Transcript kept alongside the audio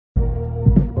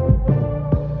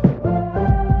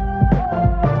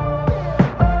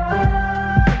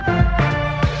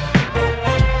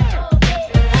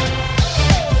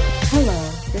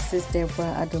is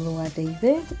Deborah Adolua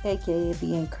David, aka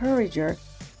The Encourager,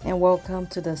 and welcome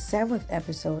to the 7th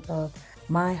episode of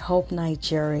My Hope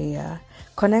Nigeria.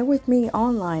 Connect with me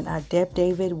online at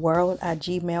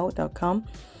debdavidworld@gmail.com,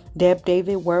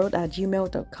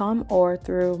 debdavidworld@gmail.com, or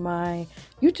through my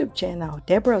YouTube channel,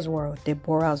 Deborah's World.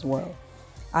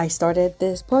 I started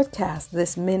this podcast,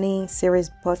 this mini series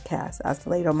podcast, as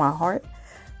laid on my heart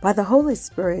by the Holy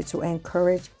Spirit to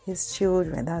encourage His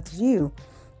children. That's you.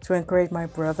 To encourage my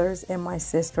brothers and my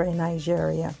sister in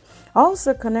Nigeria.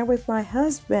 Also connect with my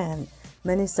husband,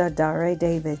 Minister Dare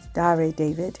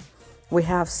David. We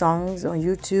have songs on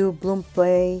YouTube,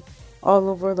 Bloomplay, all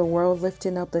over the world,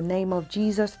 lifting up the name of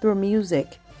Jesus through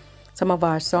music. Some of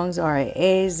our songs are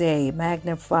Eze,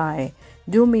 Magnify,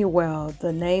 Do Me Well,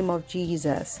 The Name of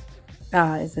Jesus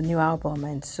is the new album,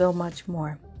 and so much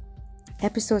more.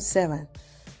 Episode 7,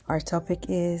 our topic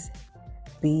is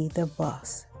Be the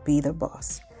Boss. Be the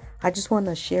Boss. I just want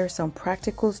to share some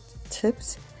practical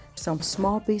tips, some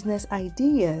small business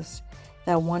ideas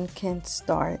that one can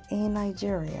start in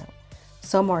Nigeria.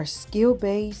 Some are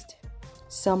skill-based,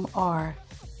 some are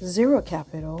zero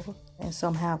capital, and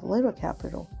some have little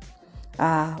capital.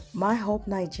 My Hope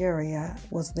Nigeria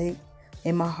was laid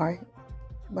in my heart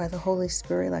by the Holy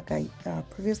Spirit, like I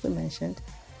previously mentioned,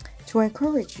 to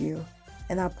encourage you.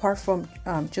 And apart from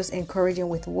just encouraging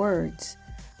with words,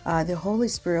 the Holy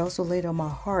Spirit also laid on my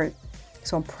heart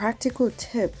some practical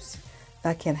tips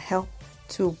that can help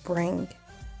to bring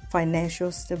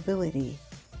financial stability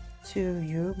to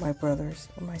you, my brothers,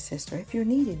 and my sister, if you're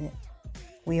needing it.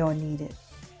 We all need it.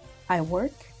 I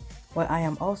work, but I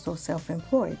am also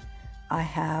self-employed. I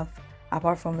have,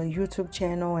 apart from the YouTube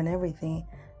channel and everything,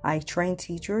 I train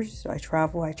teachers. I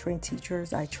travel, I train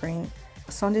teachers. I train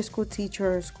Sunday school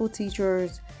teachers,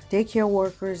 daycare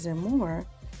workers, and more.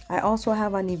 I also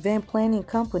have an event planning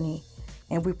company,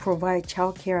 and we provide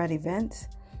childcare at events.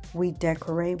 We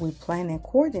decorate, we plan, and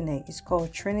coordinate. It's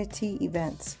called Trinity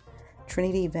Events.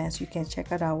 Trinity Events. You can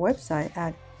check out our website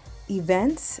at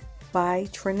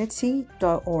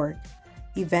eventsbytrinity.org.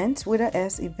 Events with a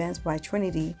S,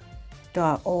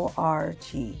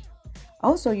 eventsbytrinity.org.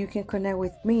 Also, you can connect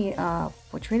with me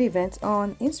for Trinity Events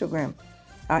on Instagram.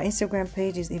 Our Instagram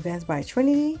page is Events by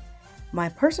Trinity. My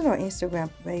personal Instagram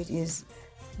page is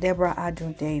Deborah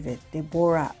Adun David.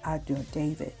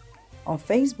 On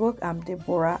Facebook, I'm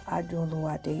Deborah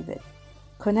Adolua David.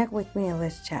 Connect with me and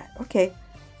let's chat. Okay,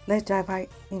 let's dive right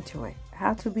into it.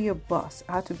 How to be a boss,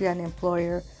 how to be an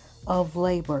employer of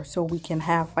labor so we can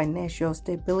have financial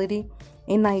stability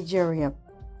in Nigeria.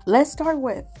 Let's start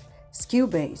with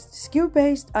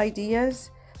skill-based ideas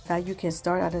that you can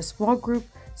start at a small group,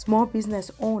 small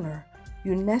business owner.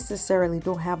 You necessarily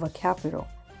don't have a capital.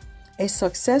 A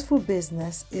successful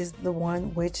business is the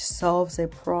one which solves a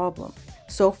problem.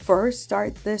 So first,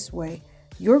 start this way.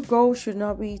 Your goal should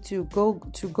not be to go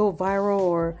viral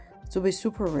or to be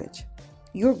super rich.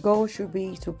 Your goal should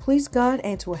be to please God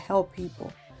and to help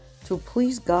people.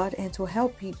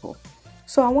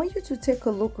 So I want you to take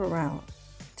a look around.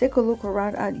 Take a look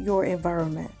around at your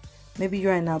environment. Maybe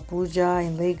you're in Abuja,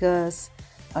 in Lagos.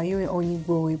 Are you in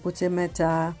Oyingbo,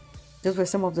 Ibutemeta? Those were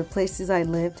some of the places I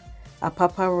lived.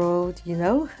 Apapa Road,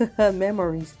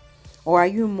 memories. Or are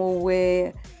you in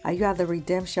Mowe? Are you at the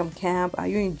Redemption Camp? Are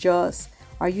you in Jos?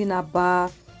 Are you in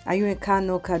Aba? Are you in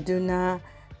Kano, Kaduna?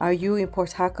 Are you in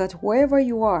Port Harcourt? Wherever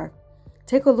you are,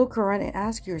 take a look around and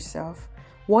ask yourself,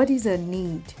 what is a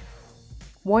need?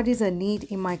 What is a need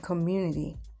in my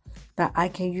community that I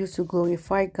can use to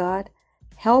glorify God,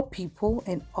 help people,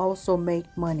 and also make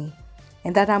money,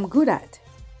 and that I'm good at?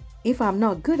 If I'm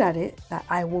not good at it, that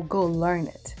I will go learn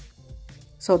it.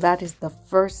 So that is the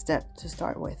first step to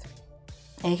start with.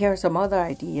 And here are some other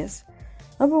ideas.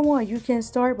 Number 1, you can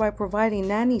start by providing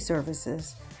nanny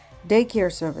services,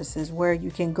 daycare services, where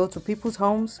you can go to people's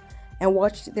homes and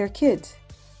watch their kids.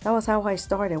 That was how I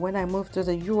started. When I moved to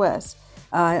the U.S.,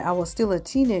 I was still a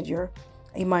teenager.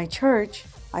 In my church,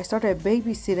 I started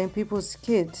babysitting people's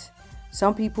kids.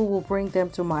 Some people will bring them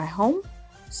to my home.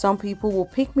 Some people will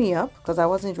pick me up, because I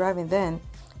wasn't driving then,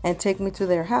 and take me to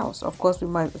their house. Of course, with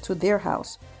my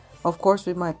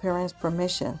parents'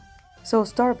 permission. So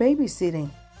start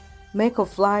babysitting. Make a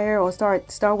flyer, or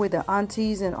start with the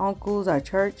aunties and uncles at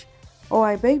church. Oh,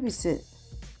 I babysit.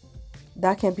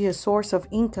 That can be a source of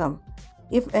income.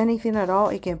 If anything at all,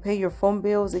 it can pay your phone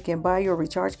bills. It can buy your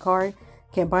recharge card.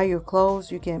 Can buy your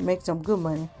clothes. You can make some good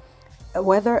money.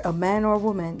 Whether a man or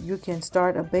woman, you can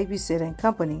start a babysitting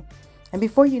company. And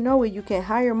before you know it, you can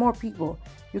hire more people.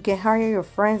 You can hire your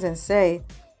friends and say,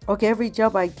 okay, every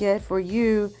job I get for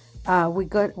you, we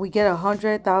get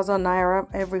 100,000 naira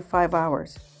every 5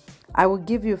 hours. I will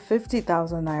give you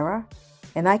 50,000 naira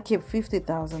and I keep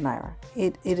 50,000 naira.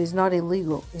 It is not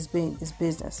illegal. It's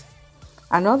business.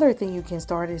 Another thing you can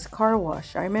start is car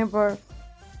wash. I remember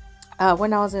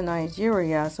when I was in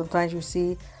Nigeria, sometimes you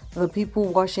see the people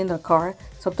washing the car.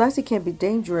 Sometimes it can be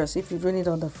dangerous if you're doing it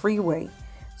on the freeway.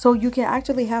 So you can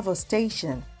actually have a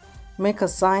station, make a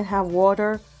sign, have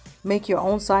water, make your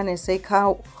own sign and say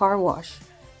car wash.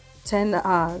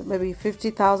 Maybe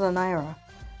 50,000 naira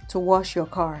to wash your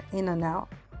car in and out.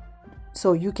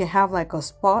 So you can have like a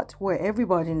spot where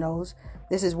everybody knows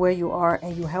this is where you are,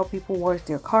 and you help people wash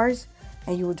their cars,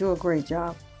 and you will do a great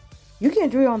job. You can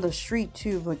do it on the street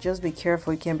too, but just be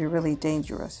careful. It can be really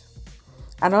dangerous.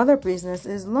 Another business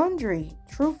is laundry.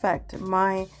 True fact.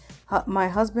 My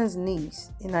husband's niece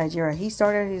in Nigeria, he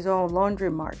started his own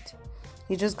laundry mart.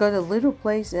 He just got a little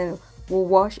place and will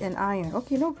wash and iron.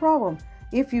 Okay, no problem.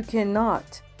 If you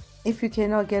cannot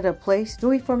get a place,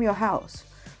 do it from your house.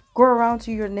 Go around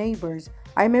to your neighbors.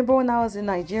 I remember when I was in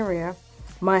Nigeria,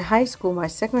 my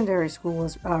secondary school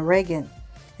was Reagan.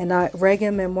 And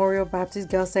Reagan Memorial Baptist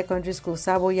Girls Secondary School,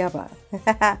 Sabo Yaba.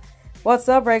 What's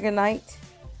up, Reaganite?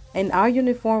 And our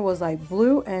uniform was like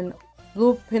blue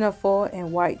pinafore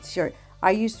and white shirt.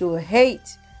 I used to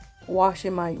hate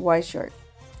washing my white shirt.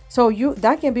 So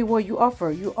that can be what you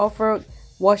offer. You offer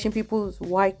washing people's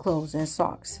white clothes and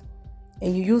socks.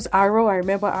 And you use Arrow. I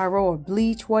remember Arrow or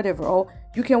bleach, whatever. Oh,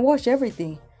 you can wash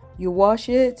everything. You wash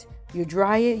it, you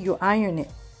dry it, you iron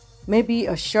it. Maybe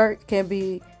a shirt can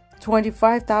be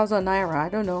 25,000 naira. I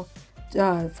don't know,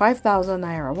 5,000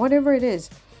 naira, whatever it is.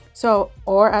 So,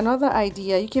 or another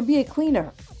idea, you can be a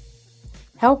cleaner.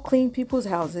 Help clean people's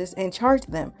houses and charge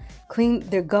them. Clean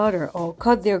their gutter or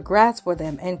cut their grass for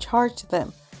them and charge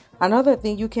them. Another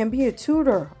thing, you can be a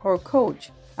tutor or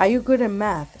coach. Are you good at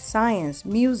math, science,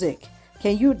 music?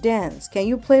 Can you dance? Can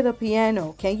you play the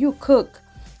piano? Can you cook?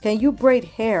 Can you braid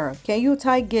hair? Can you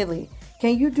tie gilly?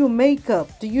 Can you do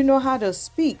makeup? Do you know how to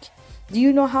speak? Do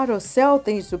you know how to sell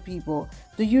things to people?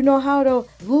 Do you know how to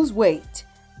lose weight?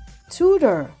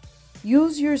 Tutor.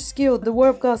 Use your skill. The word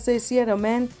of God says, "See a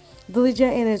man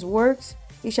diligent in his works,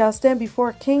 he shall stand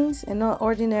before kings and not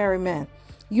ordinary men."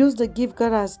 Use the gift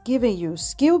God has given you.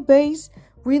 Skill-based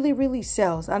really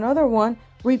sells. Another one,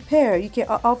 repair. You can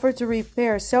offer to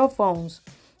repair cell phones,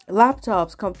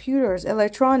 laptops, computers,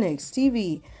 electronics,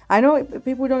 TV. I know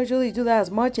people don't usually do that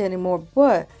as much anymore,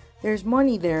 but there's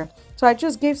money there. So I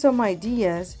just gave some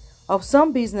ideas of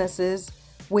some businesses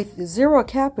with zero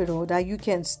capital that you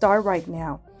can start right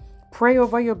now. Pray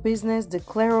over your business,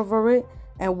 declare over it,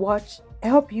 and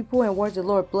help people and watch the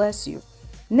Lord bless you.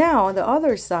 Now, on the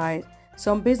other side,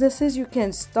 some businesses you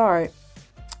can start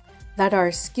that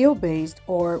are skill-based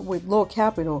or with low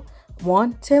capital.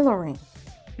 One, tailoring.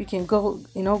 You can go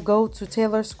to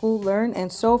tailor school, learn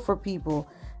and sew for people.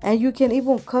 And you can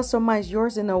even customize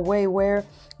yours in a way where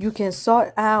you can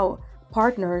sort out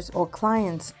partners or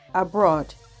clients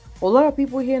abroad. A lot of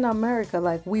people here in America,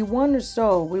 like, we want to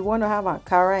sew, we want to have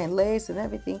ankara and lace and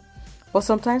everything, but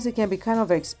sometimes it can be kind of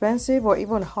expensive or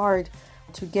even hard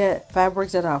to get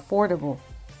fabrics that are affordable.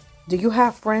 Do you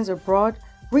have friends abroad?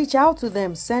 Reach out to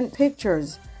them, send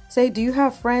pictures. Say, do you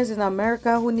have friends in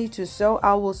America who need to sew?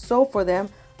 I will sew for them.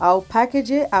 I'll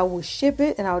package it, I will ship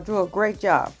it, and I'll do a great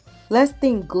job. Let's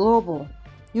think global.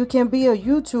 You can be a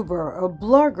YouTuber, a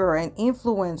blogger, an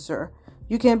influencer.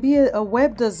 You can be a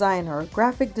web designer, a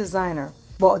graphic designer.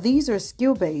 But these are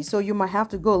skill-based, so you might have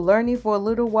to go learning for a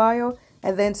little while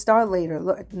and then start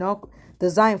later.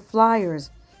 Design flyers.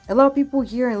 A lot of people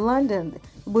here in London,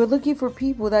 we're looking for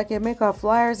people that can make our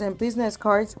flyers and business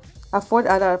cards at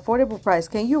an affordable price.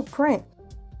 Can you print?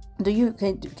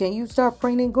 Can you start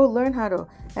printing? Go learn how to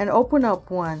and open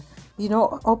up one.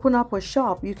 Open up a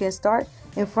shop. You can start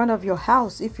in front of your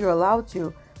house if you're allowed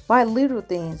to. Buy little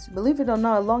things. Believe it or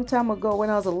not, a long time ago when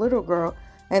I was a little girl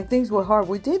and things were hard,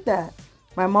 we did that.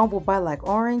 My mom would buy like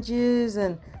oranges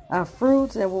and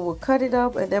fruits, and we would cut it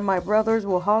up, and then my brothers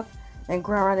will hawk and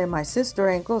go around, and my sister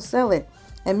and go sell it.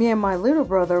 And me and my little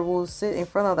brother will sit in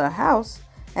front of the house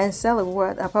and sell it. We were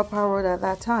at Papa Road at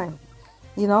that time.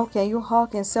 Can you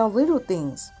hawk and sell little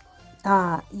things?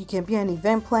 You can be an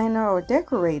event planner or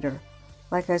decorator.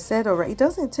 Like I said already, it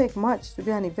doesn't take much to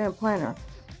be an event planner.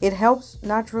 It helps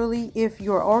naturally if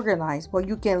you're organized, but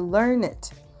you can learn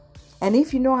it. And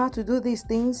if you know how to do these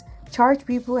things, charge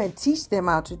people and teach them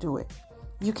how to do it.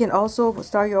 You can also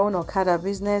start your own Okada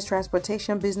business,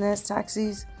 transportation business,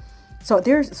 taxis. So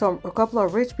there's a couple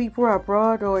of rich people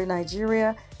abroad or in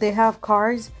Nigeria. They have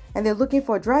cars and they're looking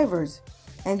for drivers.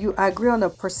 And you agree on a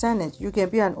percentage. You can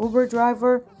be an Uber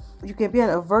driver. You can be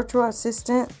a virtual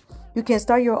assistant. You can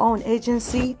start your own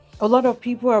agency. A lot of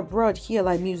people abroad here,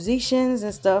 like musicians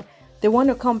and stuff, they want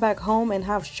to come back home and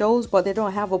have shows, but they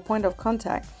don't have a point of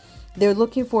contact. They're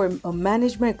looking for a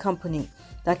management company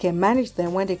that can manage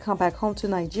them when they come back home to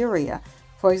Nigeria.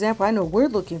 For example, I know we're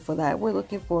looking for that. We're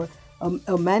looking for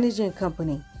a managing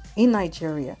company in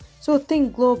Nigeria. So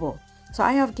think global. So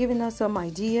I have given us some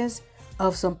ideas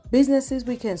of some businesses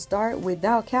we can start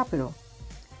without capital.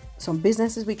 Some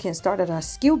businesses we can start that are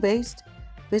skill-based.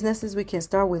 Businesses we can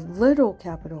start with little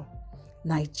capital.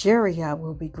 Nigeria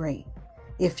will be great.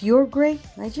 If you're great,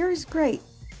 Nigeria is great.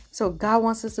 So God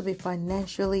wants us to be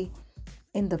financially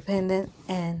independent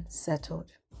and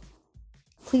settled.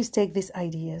 Please take these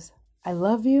ideas. I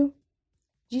love you.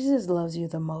 Jesus loves you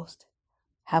the most.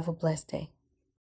 Have a blessed day.